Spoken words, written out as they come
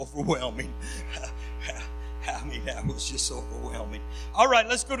overwhelming. I mean, that was just overwhelming. All right,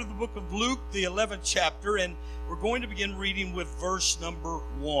 let's go to the book of Luke, the 11th chapter, and we're going to begin reading with verse number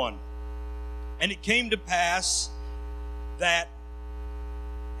 1. And it came to pass that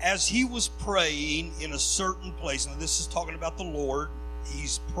as he was praying in a certain place, now this is talking about the Lord,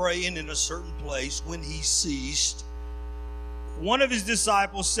 he's praying in a certain place. When he ceased, one of his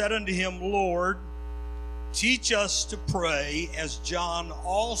disciples said unto him, Lord, teach us to pray as John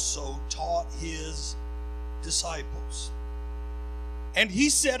also taught his disciples. And he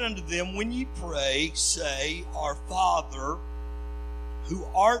said unto them, when ye pray, say, Our Father, who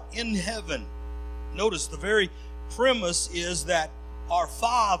art in heaven. Notice the very premise is that our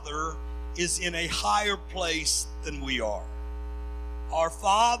Father is in a higher place than we are. Our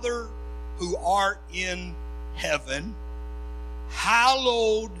Father, who art in heaven,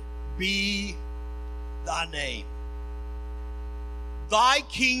 hallowed be thy name. Thy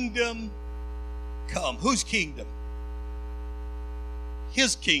kingdom come. Whose kingdom?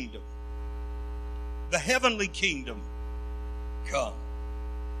 His kingdom. The heavenly kingdom come.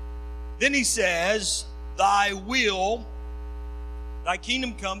 Then he says, thy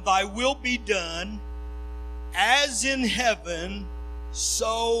kingdom come, thy will be done, as in heaven,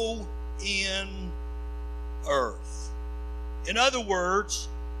 so in earth. In other words,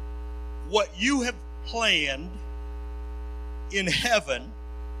 what you have planned in heaven,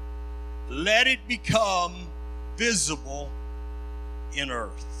 let it become visible in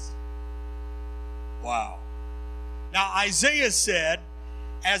earth. Wow. Now Isaiah said,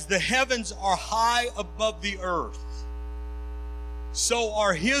 as the heavens are high above the earth, so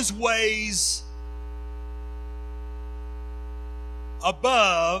are his ways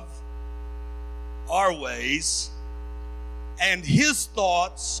above our ways, and his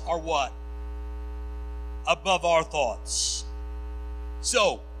thoughts are what? Above our thoughts.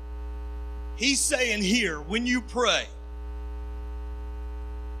 So, he's saying here, when you pray,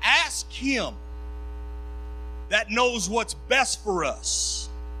 ask him that knows what's best for us.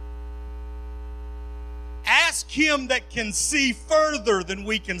 Ask him that can see further than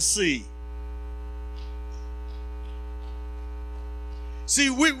we can see. See,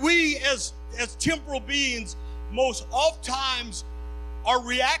 we as temporal beings, most oftentimes are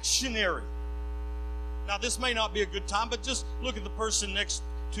reactionary. Now, this may not be a good time, but just look at the person next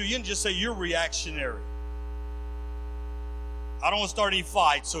to you and just say, you're reactionary. I don't want to start any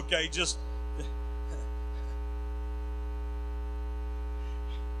fights, okay? Just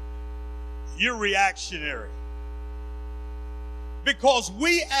you're reactionary. Because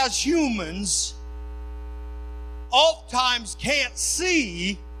we as humans oftentimes can't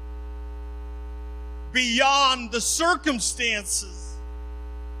see beyond the circumstances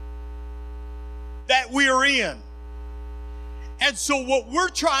that we're in. And so what we're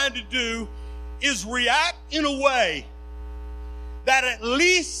trying to do is react in a way that at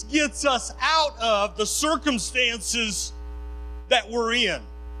least gets us out of the circumstances that we're in.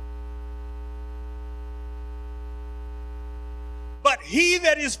 But he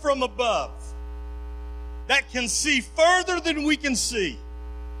that is from above, that can see further than we can see,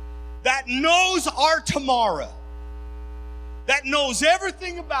 that knows our tomorrow, that knows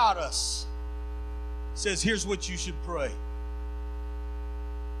everything about us, says, here's what you should pray.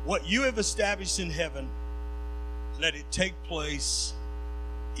 What you have established in heaven, let it take place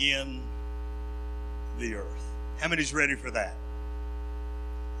in the earth. How many's ready for that?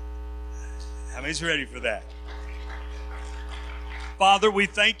 How many's ready for that? Father, we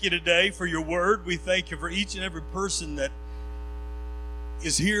thank you today for your word. We thank you for each and every person that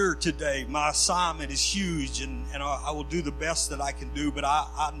is here today. My assignment is huge, and I will do the best that I can do, but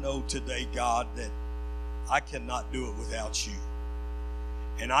I know today, God, that I cannot do it without you.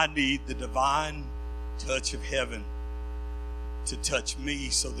 And I need the divine touch of heaven to touch me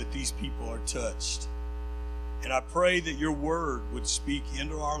so that these people are touched. And I pray that your word would speak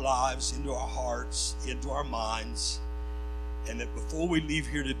into our lives, into our hearts, into our minds, and that before we leave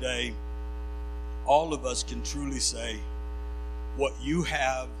here today, all of us can truly say, what you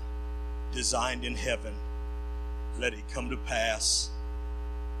have designed in heaven, let it come to pass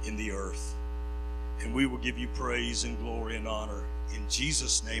in the earth. And we will give you praise and glory and honor in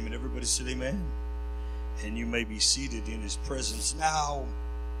Jesus' name. And everybody said amen. And you may be seated in his presence. Now,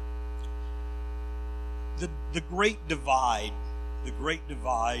 the great divide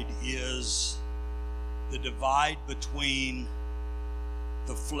is the divide between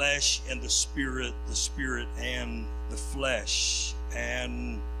the flesh and the spirit and the flesh.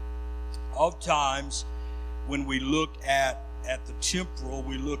 And oftentimes when we look at the temporal,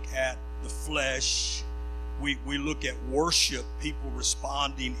 we look at the flesh, we look at worship, people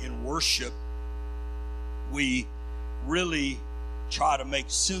responding in worship, we really try to make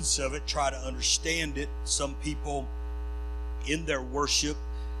sense of it, try to understand it. Some people in their worship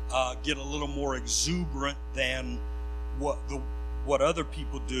get a little more exuberant than what other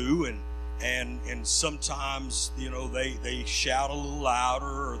people do, and sometimes, you know, they shout a little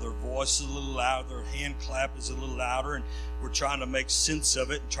louder, or their voice is a little louder, their hand clap is a little louder, and we're trying to make sense of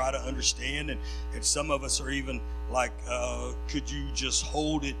it and try to understand. And some of us are even like, could you just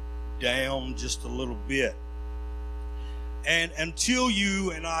hold it down just a little bit? And until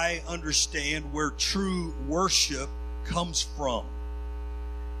you and I understand where true worship comes from,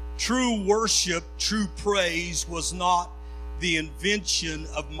 true worship, true praise was not the invention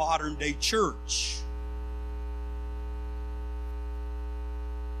of modern day church.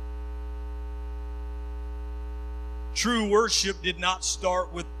 True worship did not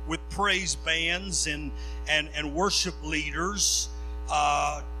start with praise bands and worship leaders.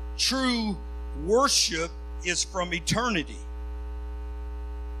 True worship is from eternity.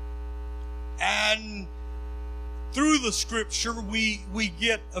 And through the scripture, we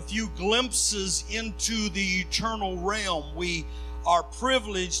get a few glimpses into the eternal realm. We are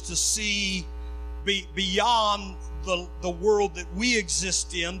privileged to see beyond the world that we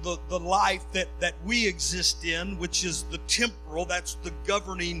exist in, the life that we exist in, which is the temporal. That's the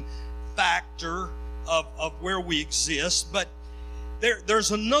governing factor of where we exist. But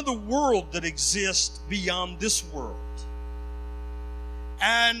there's another world that exists beyond this world.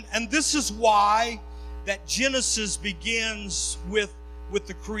 And this is why that Genesis begins with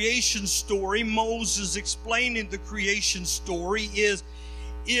the creation story. Moses explaining the creation story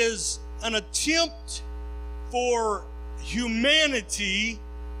is an attempt for humanity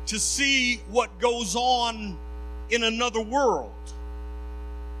to see what goes on in another world.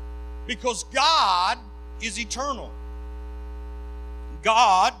 Because God is eternal.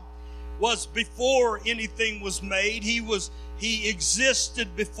 God was before anything was made. He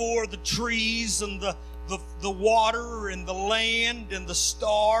existed before the trees and the water and the land and the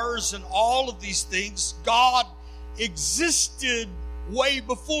stars and all of these things. God existed way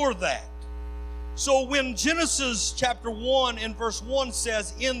before that. So when Genesis chapter 1 and verse 1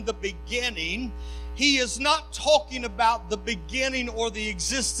 says, in the beginning, he is not talking about the beginning or the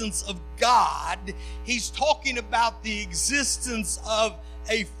existence of God. He's talking about the existence of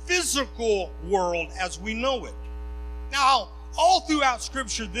a physical world as we know it. Now, all throughout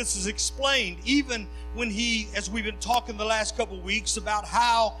Scripture, this is explained, even when as we've been talking the last couple of weeks about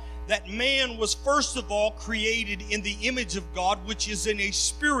how that man was first of all created in the image of God, which is in a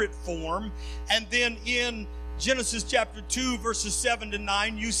spirit form. And then in Genesis chapter 2, verses 7 to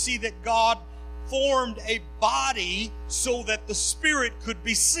 9, you see that God formed a body so that the spirit could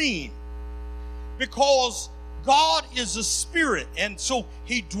be seen. Because God is a spirit, and so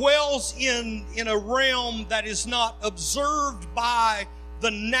he dwells in a realm that is not observed by the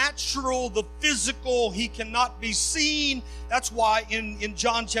natural, the physical. He cannot be seen. That's why in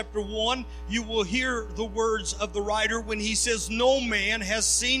John chapter 1, you will hear the words of the writer when he says, no man has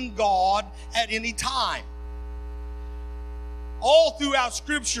seen God at any time. All throughout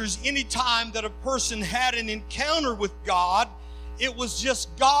scriptures, any time that a person had an encounter with God, it was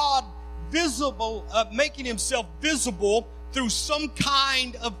just God visible, making himself visible through some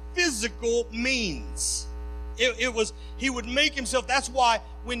kind of physical means. He would make himself. That's why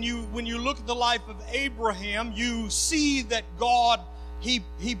when you look at the life of Abraham, you see that God, he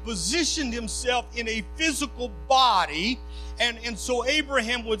positioned himself in a physical body, and so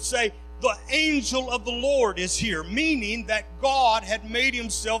Abraham would say, the angel of the Lord is here, meaning that God had made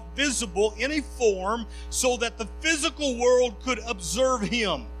himself visible in a form so that the physical world could observe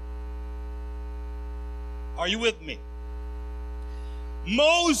him. Are you with me?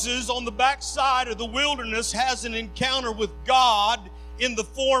 Moses, on the backside of the wilderness, has an encounter with God in the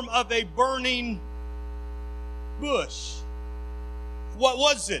form of a burning bush. What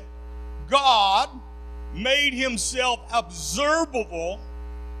was it? God made himself observable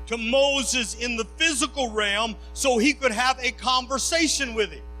to Moses in the physical realm so he could have a conversation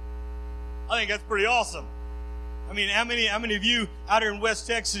with him. I think that's pretty awesome. I mean, how many of you out here in West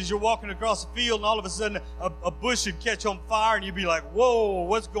Texas, you're walking across the field and all of a sudden a bush would catch on fire and you'd be like, whoa,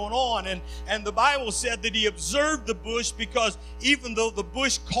 what's going on? And the Bible said that he observed the bush because even though the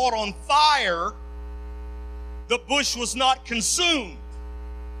bush caught on fire, the bush was not consumed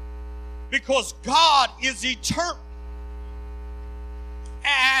because God is eternal.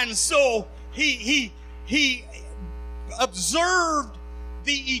 And so he observed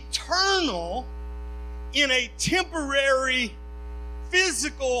the eternal in a temporary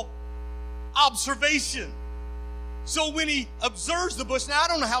physical observation. So when he observes the bush, now I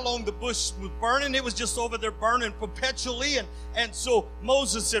don't know how long the bush was burning. It was just over there burning perpetually. And so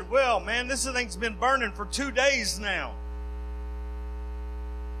Moses said, well, man, this thing's been burning for 2 days now.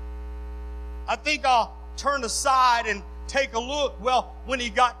 I think I'll turn aside and take a look. Well, when he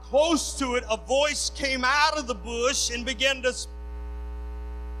got close to it, a voice came out of the bush and began to...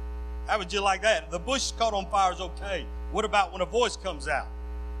 How would you like that? The bush caught on fire is okay. What about when a voice comes out?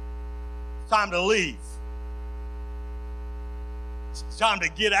 It's time to leave. It's time to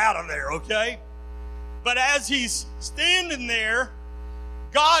get out of there, okay? But as he's standing there,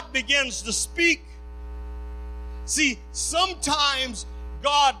 God begins to speak. See, sometimes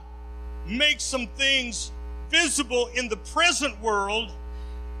God makes some things visible in the present world,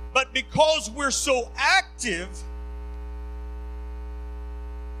 but because we're so active,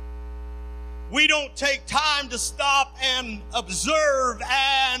 we don't take time to stop and observe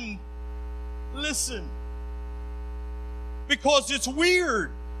and listen. Because it's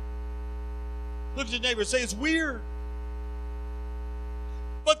weird. Look at your neighbor and say, it's weird.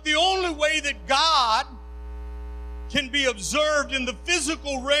 But the only way that God can be observed in the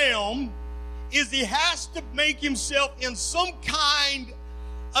physical realm is he has to make himself in some kind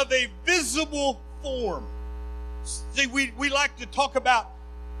of a visible form. See, we like to talk about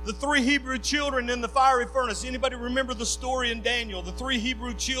the 3 Hebrew children in the fiery furnace. Anybody remember the story in Daniel? The 3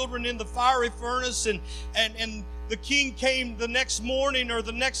 Hebrew children in the fiery furnace, and the king came the next morning or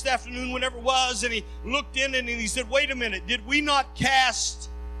the next afternoon, whenever it was, and he looked in and he said, wait a minute, did we not cast?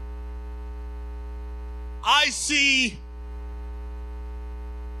 I see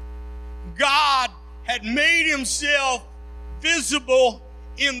God had made himself visible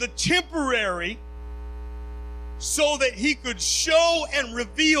in the temporary so that he could show and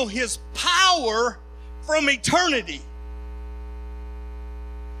reveal his power from eternity.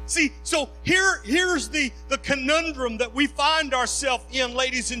 See, so here's the conundrum that we find ourselves in,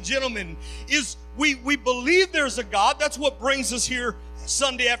 ladies and gentlemen, is we believe there's a God. That's what brings us here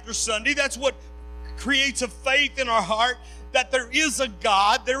Sunday after Sunday. That's what creates a faith in our heart that there is a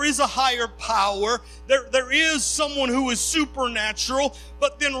God, there is a higher power, there is someone who is supernatural,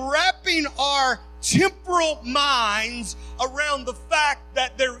 but then wrapping our temporal minds around the fact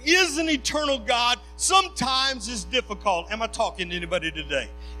that there is an eternal God sometimes is difficult. Am I talking to anybody today?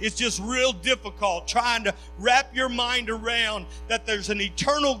 It's just real difficult trying to wrap your mind around that there's an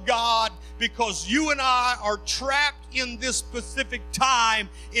eternal God, because you and I are trapped in this specific time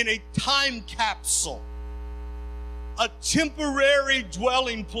in a time capsule, a temporary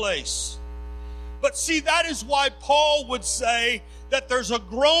dwelling place. But see, that is why Paul would say that there's a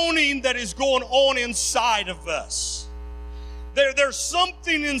groaning that is going on inside of us. There's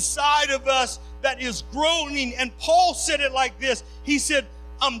something inside of us that is groaning. And Paul said it like this. He said,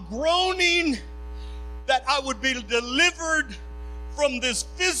 I'm groaning that I would be delivered from this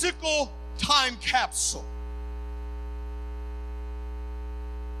physical time capsule.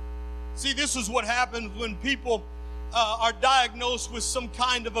 See, this is what happens when people are diagnosed with some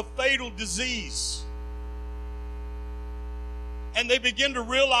kind of a fatal disease. And they begin to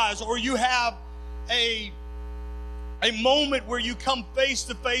realize, or you have a moment where you come face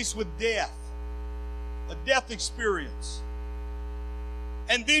to face with death, a death experience.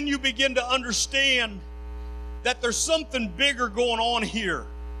 And then you begin to understand that there's something bigger going on here.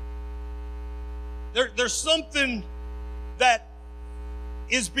 There's something that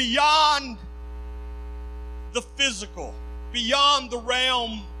is beyond the physical, beyond the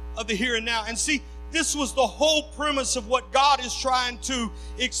realm of the here and now. And see, this was the whole premise of what God is trying to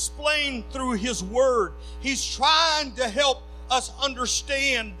explain through His Word. He's trying to help us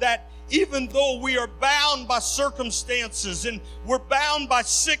understand that even though we are bound by circumstances, and we're bound by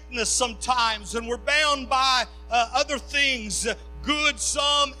sickness sometimes, and we're bound by other things, good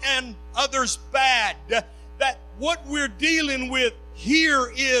some and others bad, that what we're dealing with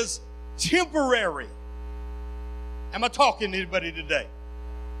here is temporary. Am I talking to anybody today?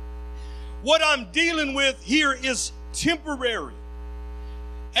 What I'm dealing with here is temporary.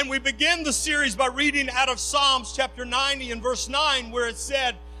 And we begin the series by reading out of Psalms chapter 90 and verse 9, where it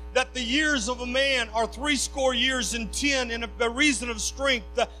said that the years of a man are 80 years and 10, and a reason of strength,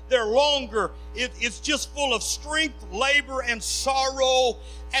 they're longer. It's just full of strength, labor, and sorrow.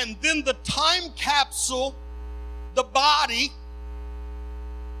 And then the time capsule, the body,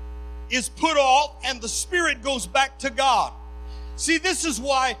 is put off and the spirit goes back to God. See, this is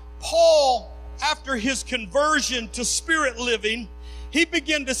why Paul, after his conversion to spirit living, he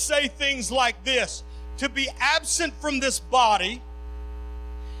began to say things like this: to be absent from this body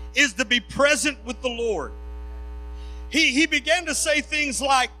is to be present with the Lord. He began to say things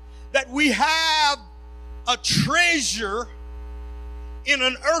like that we have a treasure in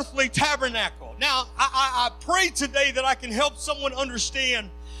an earthly tabernacle. Now, I pray today that I can help someone understand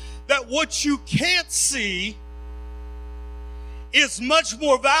that what you can't see is much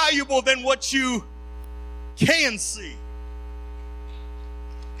more valuable than what you can see.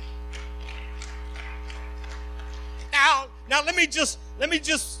 Now let me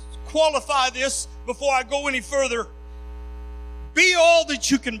just qualify this before I go any further. Be all that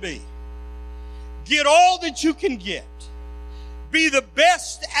you can be. Get all that you can get. Be the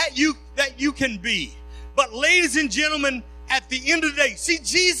best that you can be. But ladies and gentlemen, at the end of the day, see,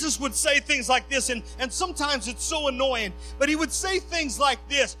 Jesus would say things like this, and sometimes it's so annoying, but he would say things like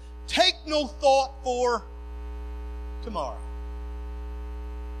this: take no thought for tomorrow.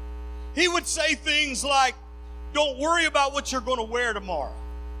 He would say things like, don't worry about what you're going to wear tomorrow.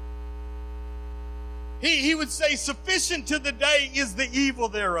 He would say, sufficient to the day is the evil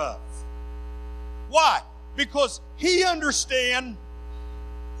thereof. Why? Because he understands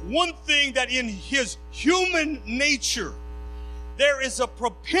one thing, that in his human nature, there is a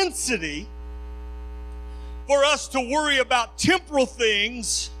propensity for us to worry about temporal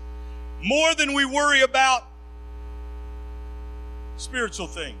things more than we worry about spiritual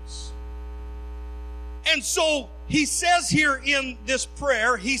things. And so he says here in this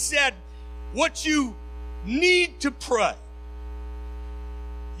prayer, he said, what you need to pray,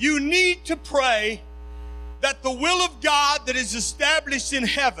 you need to pray that the will of God that is established in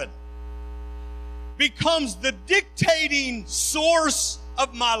heaven becomes the dictating source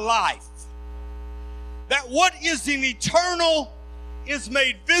of my life. That what is in eternal is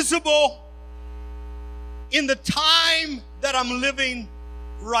made visible in the time that I'm living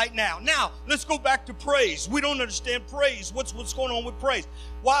right now. Now, let's go back to praise. We don't understand praise. What's going on with praise?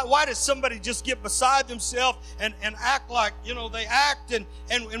 Why does somebody just get beside themselves and act like, they act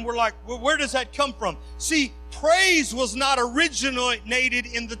and we're like, well, where does that come from? See, praise was not originated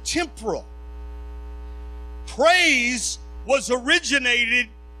in the temporal. Praise was originated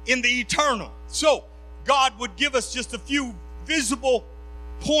in the eternal. So, God would give us just a few visible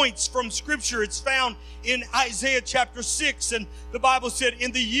points from Scripture. It's found in Isaiah chapter 6, and the Bible said,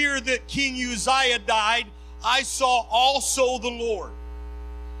 in the year that King Uzziah died, I saw also the Lord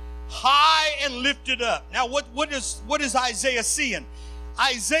high and lifted up. Now, what is Isaiah seeing?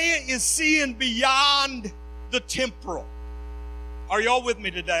 Isaiah is seeing beyond the temporal. Are y'all with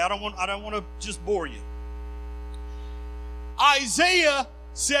me today? I don't want to just bore you. Isaiah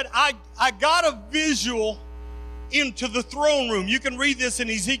said, I got a visual into the throne room. You can read this in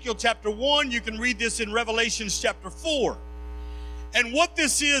Ezekiel chapter 1. You can read this in Revelation chapter 4. And what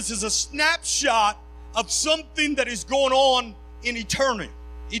this is a snapshot of something that is going on in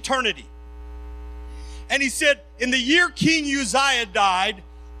eternity. And he said, in the year King Uzziah died,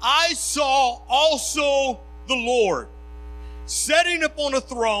 I saw also the Lord sitting upon a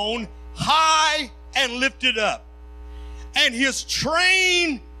throne, high and lifted up, and his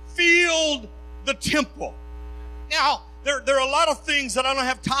train filled the temple. Now, there are a lot of things that I don't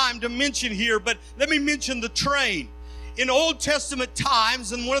have time to mention here, but let me mention the train. In Old Testament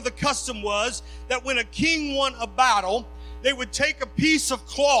times, and one of the custom was that when a king won a battle, they would take a piece of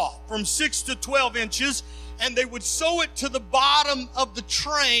cloth from 6 to 12 inches, and they would sew it to the bottom of the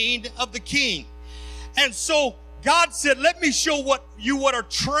train of the king. And so God said, let me show what a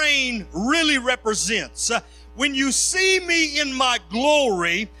train really represents. When you see me in my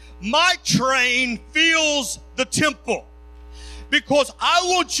glory, my train fills the temple. Because I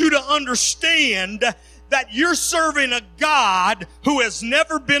want you to understand that you're serving a God who has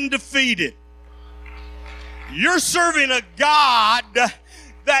never been defeated. You're serving a God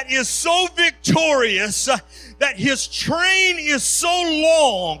that is so victorious that his train is so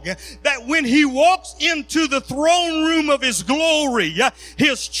long that when he walks into the throne room of his glory,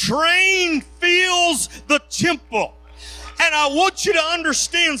 his train fills the temple. And I want you to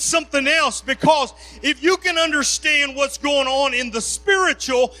understand something else, because if you can understand what's going on in the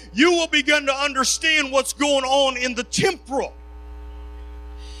spiritual, you will begin to understand what's going on in the temporal.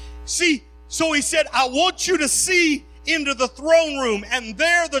 See, so he said, I want you to see into the throne room, and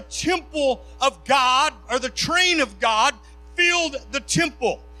there the temple of God, or the train of God, filled the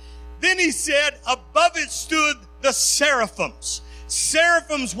temple. Then he said, above it stood the seraphims.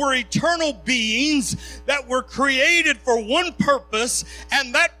 Seraphims were eternal beings that were created for one purpose,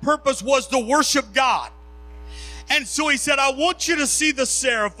 and that purpose was to worship God. And so he said, I want you to see the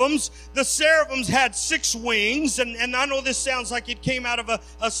seraphims. The seraphims had 6 wings, and I know this sounds like it came out of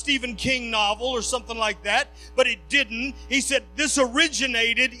a Stephen King novel or something like that, but it didn't. He said this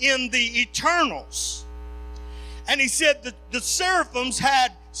originated in the Eternals. And he said that the seraphims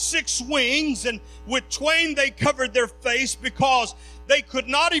had 6 wings, and with twain they covered their face, because they could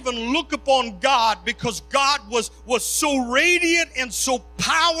not even look upon God, because God was so radiant and so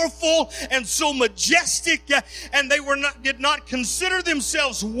powerful and so majestic, and they did not consider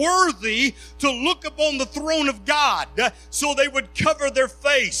themselves worthy to look upon the throne of God. So they would cover their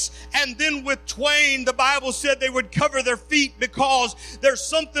face. And then with twain, the Bible said they would cover their feet, because there's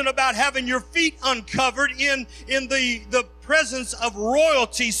something about having your feet uncovered in the presence of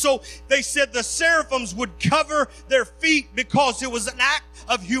royalty. So they said the seraphims would cover their feet, because it was an act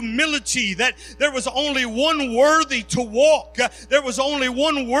of humility, that there was only one worthy to walk. There was only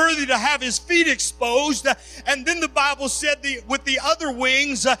one worthy to have his feet exposed. And then the Bible said with the other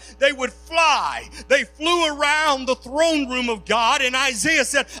wings, they would fly. They flew around the throne room of God. And Isaiah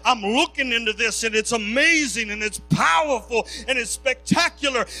said, I'm looking into this, and it's amazing, and it's powerful, and it's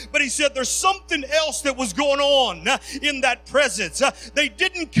spectacular. But he said there's something else that was going on in that presence. They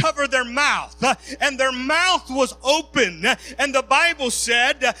didn't cover their mouth, and their mouth was open. And the Bible said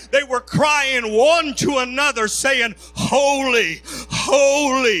they were crying one to another, saying, holy,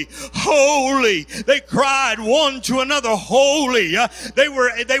 holy, holy. They cried one to another, holy. They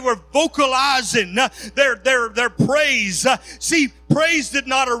were vocalizing their praise. See, praise did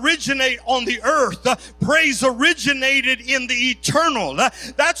not originate on the earth. Praise originated in the eternal.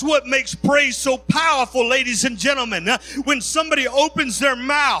 That's what makes praise so powerful, ladies and gentlemen. When somebody opens their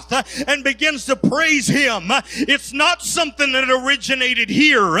mouth and begins to praise him, it's not something that originated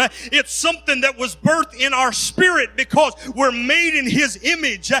here. It's something that was birthed in our spirit, because we're made in his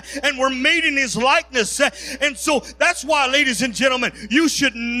image and we're made in his likeness. And so that's why, ladies and gentlemen, you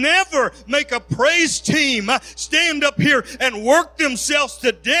should never make a praise team stand up here and work themselves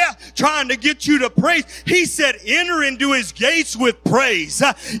to death trying to get you to praise. He said, enter into his gates with praise.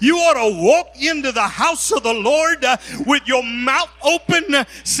 You ought to walk into the house of the Lord with your mouth open,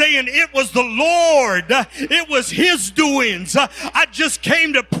 saying, it was the Lord. It was his doings. I just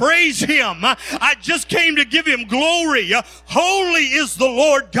came to praise him. I just came to give him glory. Holy is the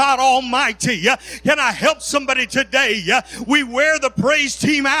Lord God Almighty. Can I help somebody today? We wear the praise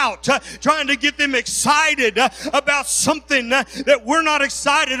team out, trying to get them excited about something that we're not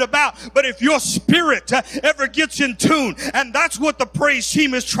excited about. But if your spirit ever gets in tune, and that's what the praise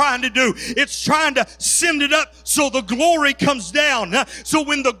team is trying to do, it's trying to send it up so the glory comes down. So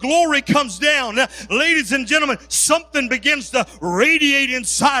when the glory comes down, ladies and gentlemen, something begins to radiate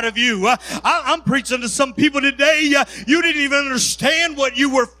inside of you. I'm preaching to some people today. You didn't even understand what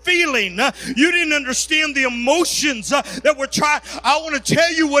you were feeling. You didn't understand the emotions that were trying. I want to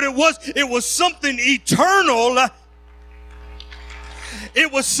tell you what it was. It was something eternal.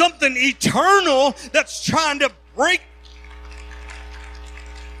 It was something eternal that's trying to break.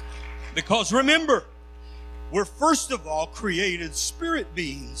 Because remember, we're first of all created spirit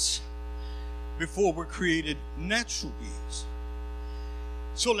beings before we're created natural beings.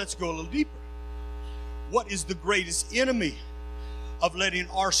 So let's go a little deeper. What is the greatest enemy of letting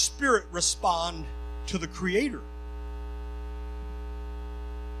our spirit respond to the Creator?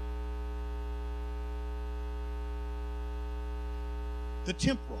 The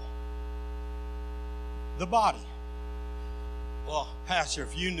temporal, the body. Well, Pastor,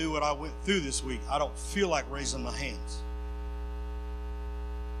 if you knew what I went through this week, I don't feel like raising my hands.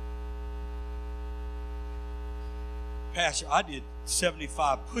 Pastor, I did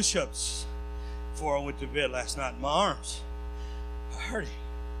 75 push-ups before I went to bed last night in my arms. I heard it.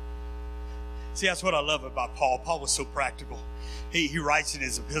 See, that's what I love about Paul. Paul was so practical. He writes in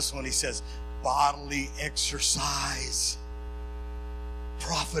his epistle and he says, bodily exercise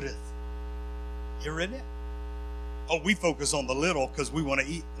profiteth. You read it? Oh, we focus on the little because we want to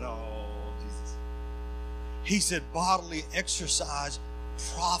eat. No, Jesus. He said bodily exercise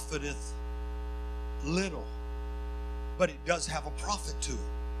profiteth little, but it does have a profit to it.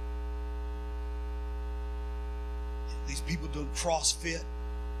 These people doing CrossFit,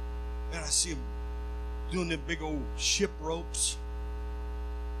 man, I see them doing them big old ship ropes.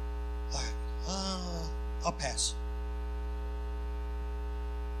 Like, I'll pass.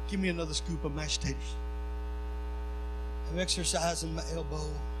 Give me another scoop of mashed taters. I'm exercising my elbow.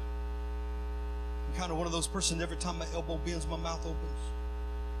 I'm kind of one of those persons, every time my elbow bends, my mouth opens.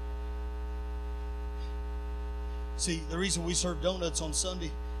 See, the reason we serve donuts on Sunday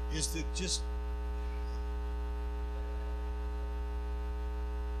is to just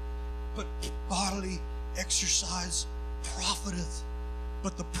but bodily exercise profiteth,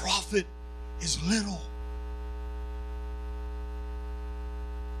 but the profit is little.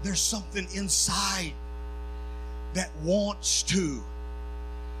 There's something inside that wants to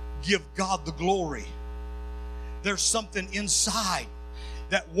give God the glory. There's something inside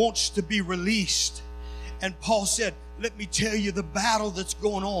that wants to be released. And Paul said, let me tell you the battle that's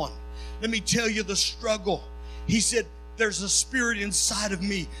going on. Let me tell you the struggle. He said, there's a spirit inside of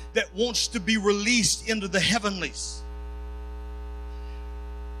me that wants to be released into the heavenlies.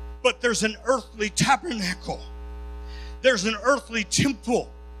 But there's an earthly tabernacle. There's an earthly temple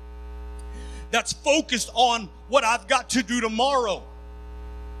that's focused on what I've got to do tomorrow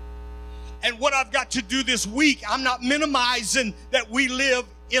and what I've got to do this week. I'm not minimizing that we live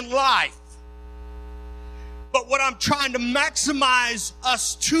in life. But what I'm trying to maximize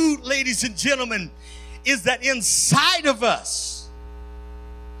us to, ladies and gentlemen, is that inside of us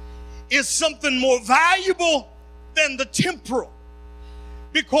is something more valuable than the temporal.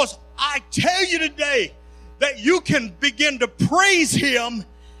 Because I tell you today that you can begin to praise Him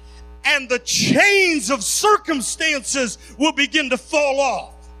and the chains of circumstances will begin to fall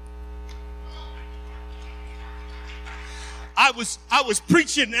off. I was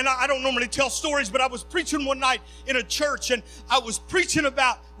preaching, and I don't normally tell stories, but I was preaching one night in a church, and I was preaching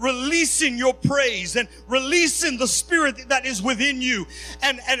about releasing your praise and releasing the spirit that is within you.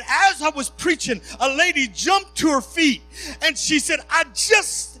 And as I was preaching, a lady jumped to her feet, and she said, I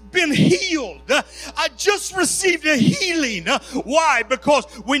just been healed. I just received a healing. Why? Because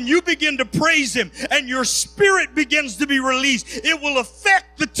when you begin to praise Him and your spirit begins to be released, it will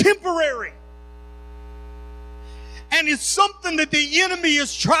affect the temporary. And it's something that the enemy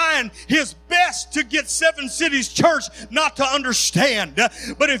is trying his best to get Seven Cities Church not to understand.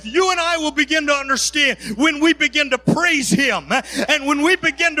 But if you and I will begin to understand, when we begin to praise Him and when we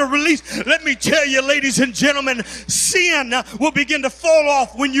begin to release, let me tell you, ladies and gentlemen, sin will begin to fall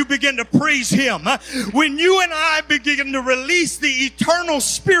off when you begin to praise Him. When you and I begin to release the eternal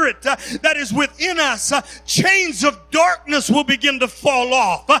spirit that is within us, chains of darkness will begin to fall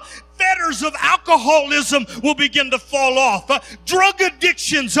off. Fetters of alcoholism will begin to fall off. Drug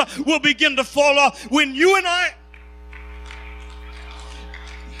addictions will begin to fall off. When you and I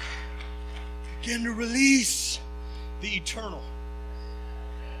begin to release the eternal.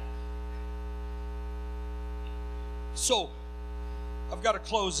 So, I've got to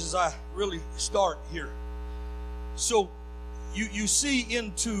close as I really start here. So, you see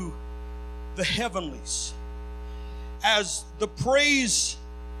into the heavenlies as the praise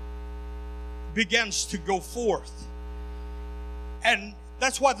begins to go forth. And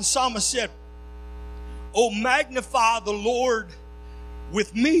that's why the psalmist said, oh, magnify the Lord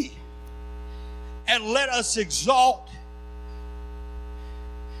with me, and let us exalt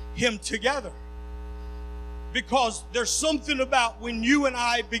Him together. Because there's something about when you and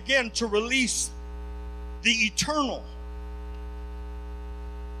I begin to release the eternal,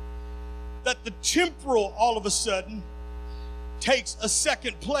 that the temporal all of a sudden takes a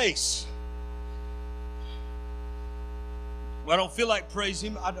second place. Well, I don't feel like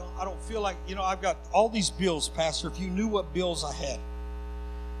praising Him. I don't feel like, I've got all these bills, Pastor. If you knew what bills I had,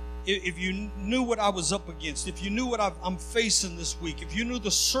 if you knew what I was up against, if you knew what I'm facing this week, if you knew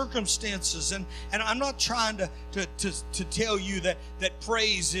the circumstances, and I'm not trying to tell you that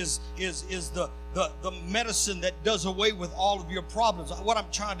praise is the medicine that does away with all of your problems. What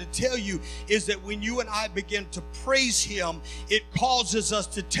I'm trying to tell you is that when you and I begin to praise Him, it causes us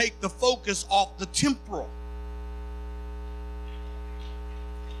to take the focus off the temporal.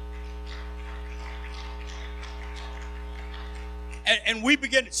 And we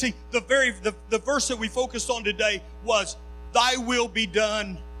begin to see the verse that we focused on today was, thy will be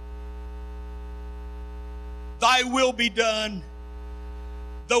done. Thy will be done.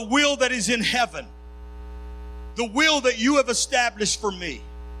 The will that is in heaven. The will that you have established for me.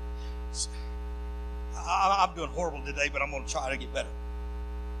 I'm doing horrible today, but I'm going to try to get better.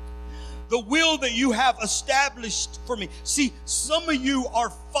 The will that you have established for me. See, some of you are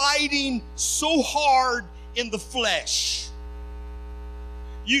fighting so hard in the flesh.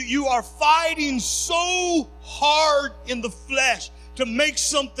 You are fighting so hard in the flesh to make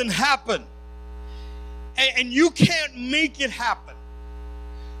something happen. And you can't make it happen.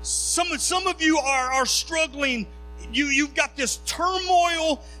 Some of you are struggling. You've got this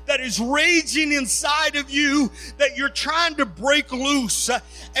turmoil that is raging inside of you that you're trying to break loose.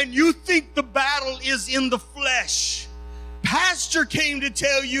 And you think the battle is in the flesh. Pastor came to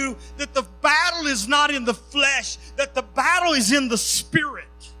tell you that the battle is not in the flesh, that the battle is in the spirit.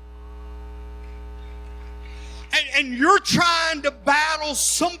 And you're trying to battle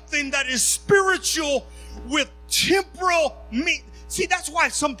something that is spiritual with temporal meat. See, that's why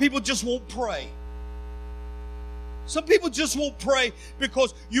some people just won't pray. Some people just won't pray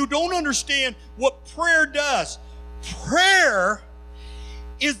because you don't understand what prayer does. Prayer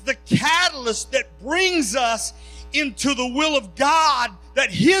is the catalyst that brings us into the will of God,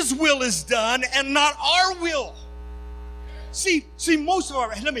 that His will is done and not our will. See, most of our,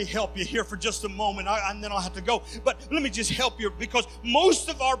 let me help you here for just a moment, and then I'll have to go. But let me just help you, because most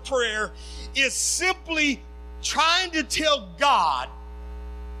of our prayer is simply trying to tell God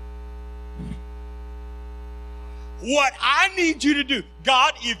what I need you to do.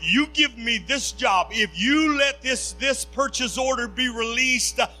 God, if you give me this job, if you let this purchase order be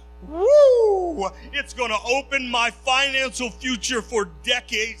released, woo, it's going to open my financial future for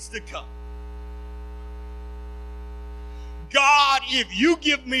decades to come. God, if you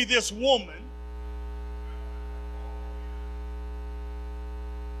give me this woman,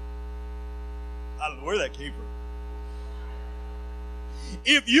 I don't know where that came from.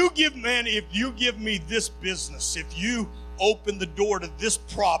 If you give me this business, if you open the door to this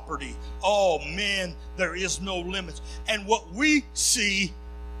property, oh man, there is no limits. And what we see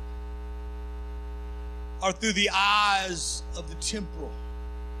are through the eyes of the temporal.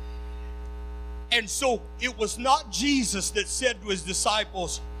 And so it was not Jesus that said to his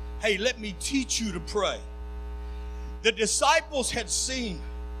disciples, hey, let me teach you to pray. The disciples had seen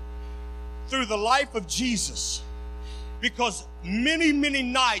through the life of Jesus, because many, many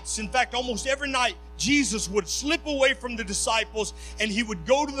nights, in fact, almost every night, Jesus would slip away from the disciples and he would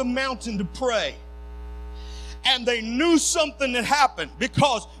go to the mountain to pray. And they knew something had happened,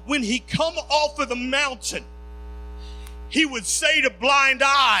 because when he come off of the mountain, he would say to blind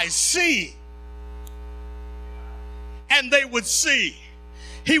eyes, see. And they would see.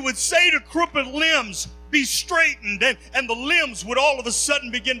 He would say to crippled limbs, be straightened, and the limbs would all of a sudden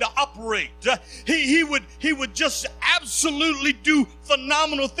begin to operate. He would just absolutely do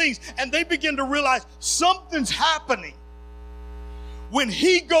phenomenal things. And they begin to realize something's happening when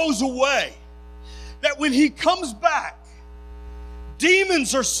he goes away. That when he comes back,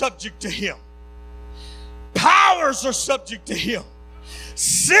 demons are subject to him. Powers are subject to him.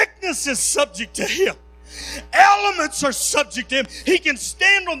 Sickness is subject to him. Elements are subject to him. He can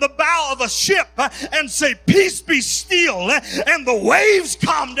stand on the bow of a ship and say, peace be still, and the waves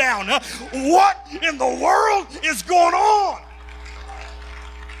calm down. What in the world is going on?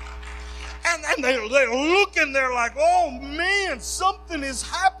 And they're looking, they're like, oh man, something is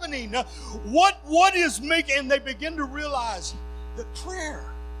happening. What is making, and they begin to realize that prayer.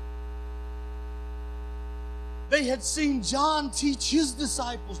 They had seen John teach his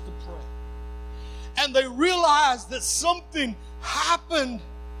disciples to pray. And they realized that something happened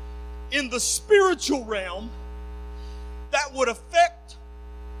in the spiritual realm that would affect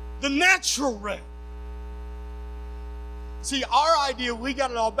the natural realm. See, our idea, we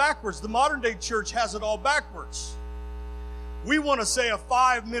got it all backwards. The modern day church has it all backwards. We want to say a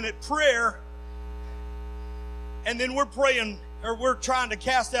 5-minute prayer, and then we're praying, or we're trying to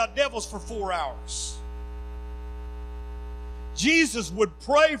cast out devils for 4 hours. Jesus would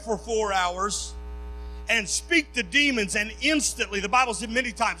pray for 4 hours and speak to demons, and instantly, the Bible said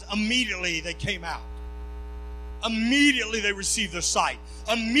many times, immediately they came out. Immediately they received their sight.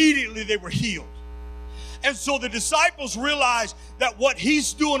 Immediately they were healed. And so the disciples realized that what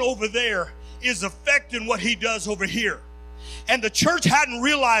he's doing over there is affecting what he does over here. And the church hadn't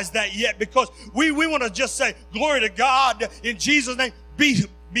realized that yet, because we want to just say, glory to God, in Jesus' name, be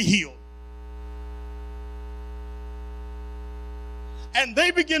healed. And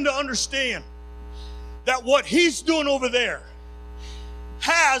they begin to understand that what he's doing over there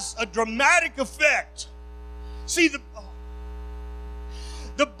has a dramatic effect. See,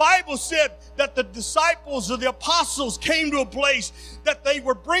 the Bible said that the disciples or the apostles came to a place that they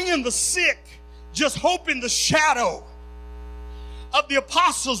were bringing the sick, just hoping the shadow of the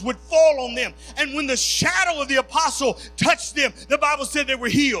apostles would fall on them. And when the shadow of the apostle touched them, the Bible said they were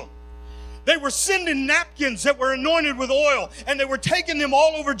healed. They were sending napkins that were anointed with oil, and they were taking them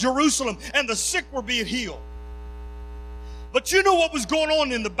all over Jerusalem, and the sick were being healed. But you know what was going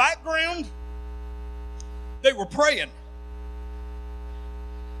on in the background? They were praying.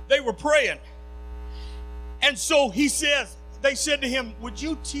 They were praying. And so they said to him, would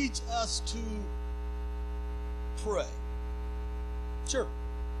you teach us to pray? Sure.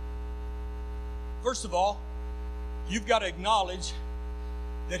 First of all, you've got to acknowledge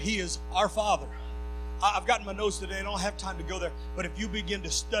that he is our Father. I've gotten my notes today. I don't have time to go there. But if you begin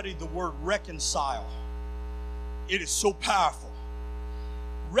to study the word reconcile, it is so powerful.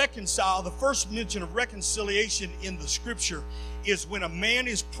 Reconcile, the first mention of reconciliation in the scripture is when a man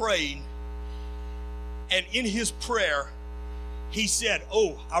is praying, and in his prayer, he said,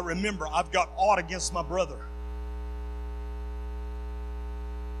 oh, I remember I've got aught against my brother.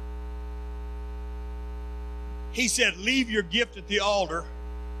 He said, leave your gift at the altar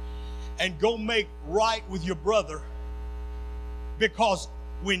and go make right with your brother Because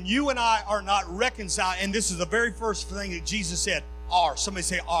when you and I are not reconciled, and this is the very first thing that Jesus said, are. Somebody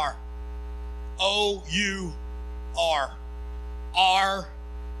say are. O-U-R. Our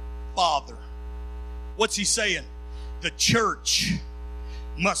Father. What's he saying? The church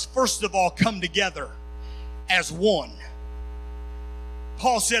must first of all come together as one.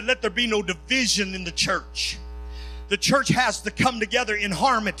 Paul said, let there be no division in the church. The church has to come together in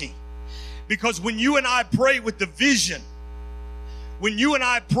harmony. Because when you and I pray with division, when you and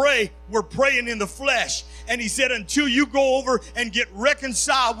I pray, we're praying in the flesh. And he said, until you go over and get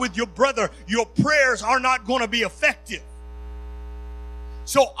reconciled with your brother, your prayers are not going to be effective.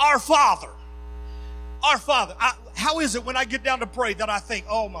 So our Father, how is it when I get down to pray that I think,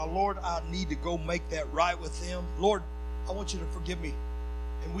 oh my Lord, I need to go make that right with him. Lord, I want you to forgive me.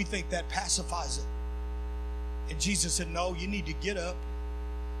 And we think that pacifies it. And Jesus said, no, you need to get up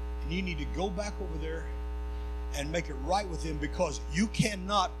and you need to go back over there and make it right with him, because you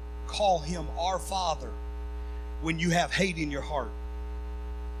cannot call him our Father when you have hate in your heart.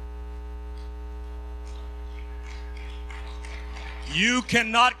 You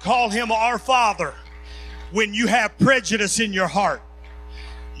cannot call him our Father when you have prejudice in your heart.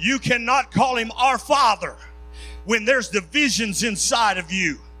 You cannot call him our Father when there's divisions inside of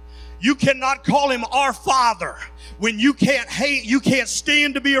you. You cannot call him our Father when you can't hate, you can't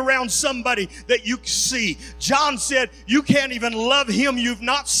stand to be around somebody that you see. John said, you can't even love him you've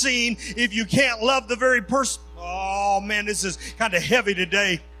not seen if you can't love the very person. Oh man, this is kind of heavy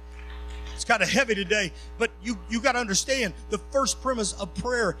today. It's kind of heavy today. But you got to understand, the first premise of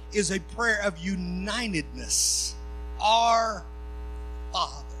prayer is a prayer of unitedness. Our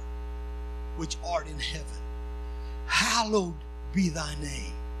Father, which art in heaven, hallowed be thy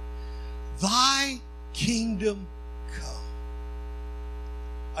name. Thy kingdom come.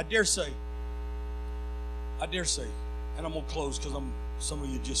 I dare say, and I'm going to close because some of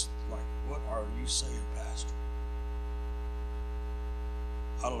you just like, what are you saying, Pastor?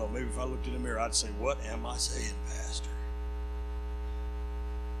 I don't know, maybe if I looked in the mirror, I'd say, what am I saying, Pastor?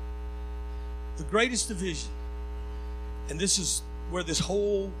 The greatest division, and this is where this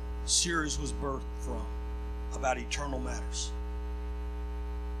whole series was birthed from, about eternal matters,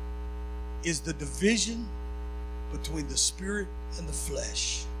 is the division between the spirit and the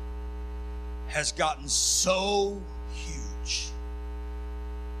flesh has gotten so huge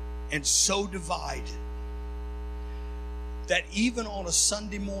and so divided that even on a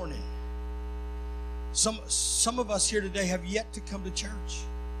Sunday morning, some of us here today have yet to come to church.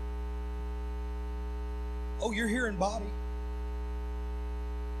 Oh, you're here in body,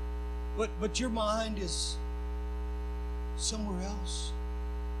 but your mind is somewhere else.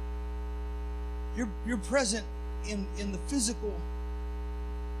 You're present in the physical,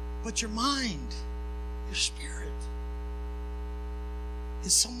 but your mind, your spirit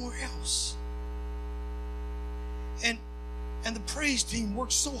is somewhere else. And the praise team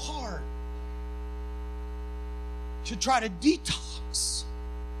works so hard to try to detox.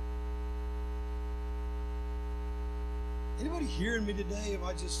 Anybody hearing me today?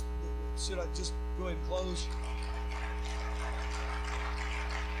 Should I just go ahead and close?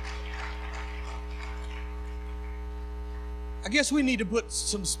 I guess we need to put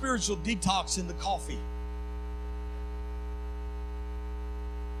some spiritual detox in the coffee.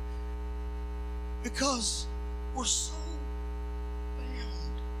 Because we're so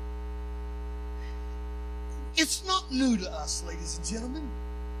bound. It's not new to us, ladies and gentlemen.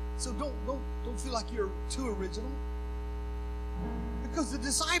 So don't feel like you're too original. Because the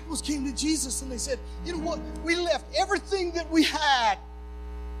disciples came to Jesus and they said, you know what? We left everything that we had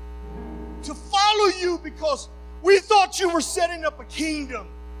to follow you because we thought you were setting up a kingdom.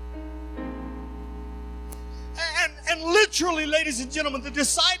 And literally, ladies and gentlemen, the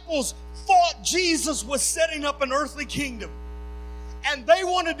disciples thought Jesus was setting up an earthly kingdom. And they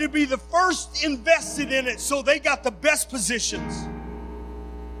wanted to be the first invested in it, so they got the best positions.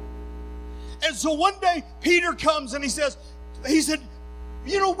 And so one day, Peter comes and he said,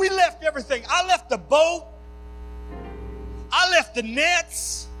 you know, we left everything. I left the boat. I left the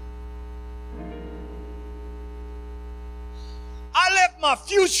nets. I left my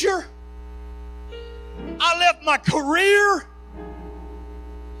future. I left my career.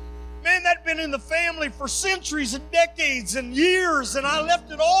 Man, that'd been in the family for centuries and decades and years, and I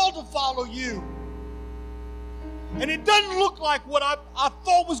left it all to follow you. And it doesn't look like what I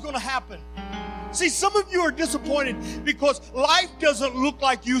thought was going to happen. See, some of you are disappointed because life doesn't look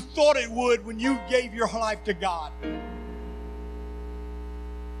like you thought it would when you gave your life to God.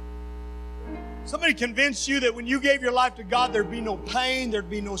 Somebody convinced you that when you gave your life to God, there'd be no pain, there'd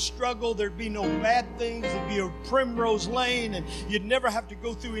be no struggle, there'd be no bad things, there'd be a primrose lane, and you'd never have to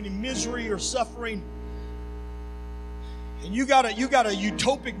go through any misery or suffering. And you got a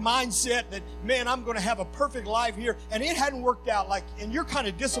utopic mindset that, man, I'm going to have a perfect life here, and it hadn't worked out and you're kind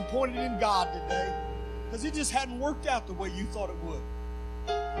of disappointed in God today because it just hadn't worked out the way you thought it would.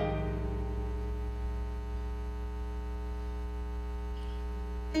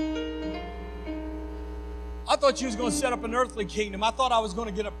 I thought you was going to set up an earthly kingdom. I thought I was going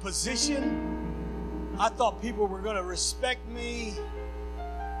to get a position. I thought people were going to respect me.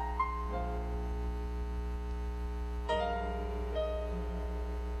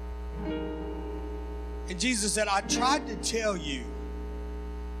 And Jesus said, I tried to tell you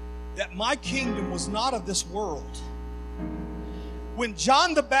that my kingdom was not of this world. When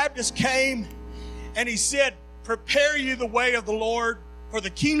John the Baptist came and he said, prepare you the way of the Lord, for the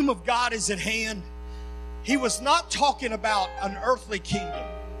kingdom of God is at hand, he was not talking about an earthly kingdom.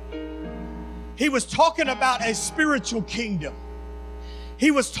 He was talking about a spiritual kingdom. He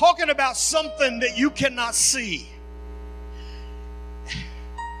was talking about something that you cannot see.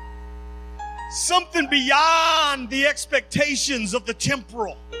 Something beyond the expectations of the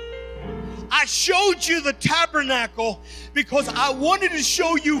temporal. I showed you the tabernacle because I wanted to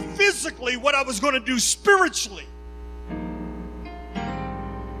show you physically what I was going to do spiritually.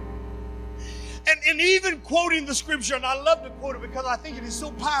 And even quoting the scripture, and I love to quote it because I think it is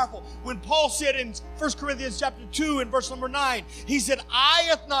so powerful. When Paul said in 1 Corinthians chapter 2 and verse number 9, he said, eye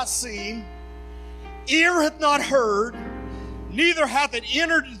hath not seen, ear hath not heard, neither hath it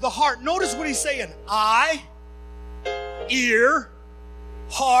entered the heart. Notice what he's saying. Eye, ear,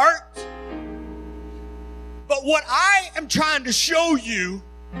 heart. But what I am trying to show you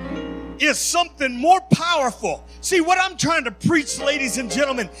is something more powerful. See, what I'm trying to preach, ladies and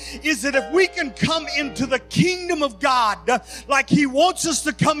gentlemen, is that if we can come into the kingdom of God like He wants us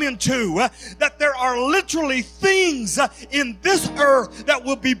to come into, that there are literally things in this earth that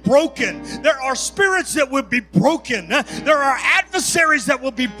will be broken. There are spirits that will be broken. There are adversaries that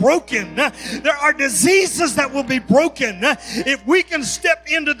will be broken. There are diseases that will be broken. If we can step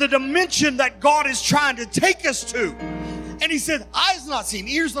into the dimension that God is trying to take us to. And he said, eyes not seen,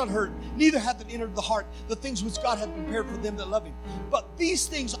 ears not heard, neither hath it entered the heart, the things which God hath prepared for them that love Him. But these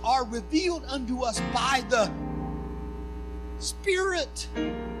things are revealed unto us by the Spirit.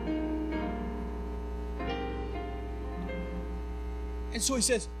 And so he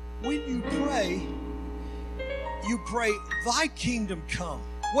says, when you pray, thy kingdom come.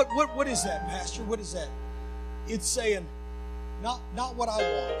 What is that, Pastor? What is that? It's saying, not what I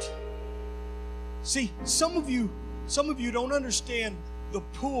want. See, some of you don't understand the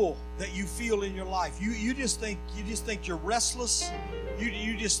pull that you feel in your life. You just think you're restless.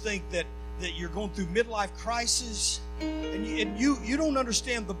 You just think that you're going through midlife crisis, and you don't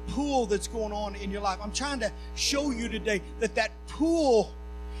understand the pull that's going on in your life. I'm trying to show you today that pull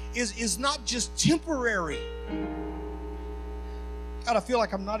is not just temporary. God, I feel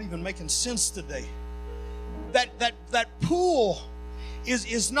like I'm not even making sense today. That pull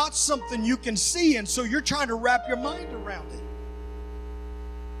is not something you can see, and so you're trying to wrap your mind around it.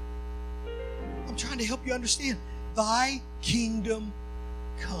 I'm trying to help you understand. Thy kingdom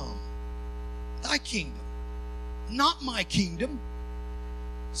come. Thy kingdom, not my kingdom.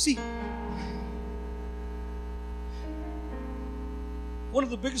 See, one of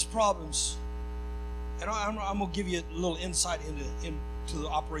the biggest problems, and I'm going to give you a little insight into the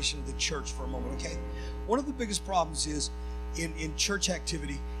operation of the church for a moment, okay? One of the biggest problems is in church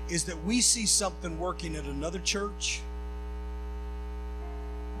activity is that we see something working at another church.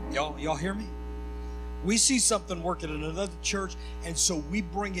 Y'all hear me? We see something working at another church, and so we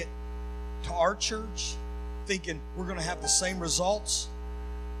bring it to our church thinking we're going to have the same results,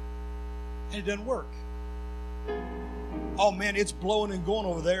 and it doesn't work. Oh man, it's blowing and going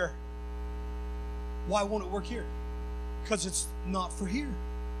over there. Why won't it work here? Because it's not for here.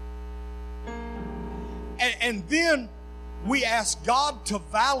 And then we ask God to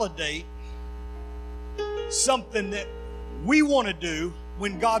validate something that we want to do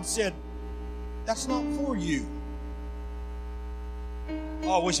when God said, that's not for you.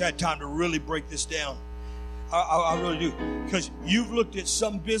 Oh, I wish I had time to really break this down. I really do. Because you've looked at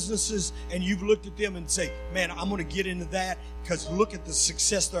some businesses and you've looked at them and say, man, I'm going to get into that because look at the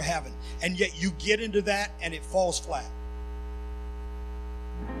success they're having. And yet you get into that and it falls flat.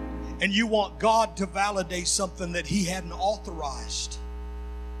 And you want God to validate something that He hadn't authorized.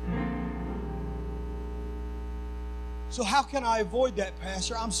 So how can I avoid that,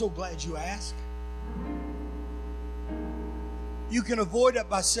 Pastor? I'm so glad you asked. You can avoid it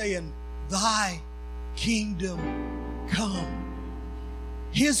by saying, thy kingdom come.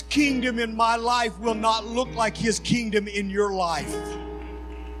 His kingdom in my life will not look like his kingdom in your life.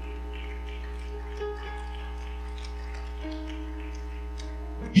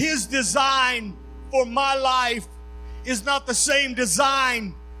 His design for my life is not the same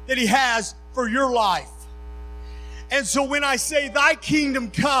design that he has for your life. And so when I say thy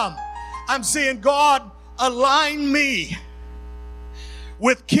kingdom come, I'm saying, God, align me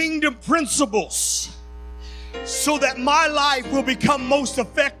with kingdom principles so that my life will become most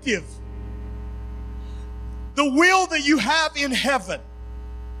effective. The will that you have in heaven,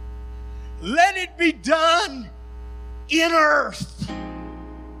 let it be done in earth.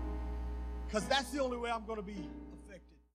 Because that's the only way I'm going to be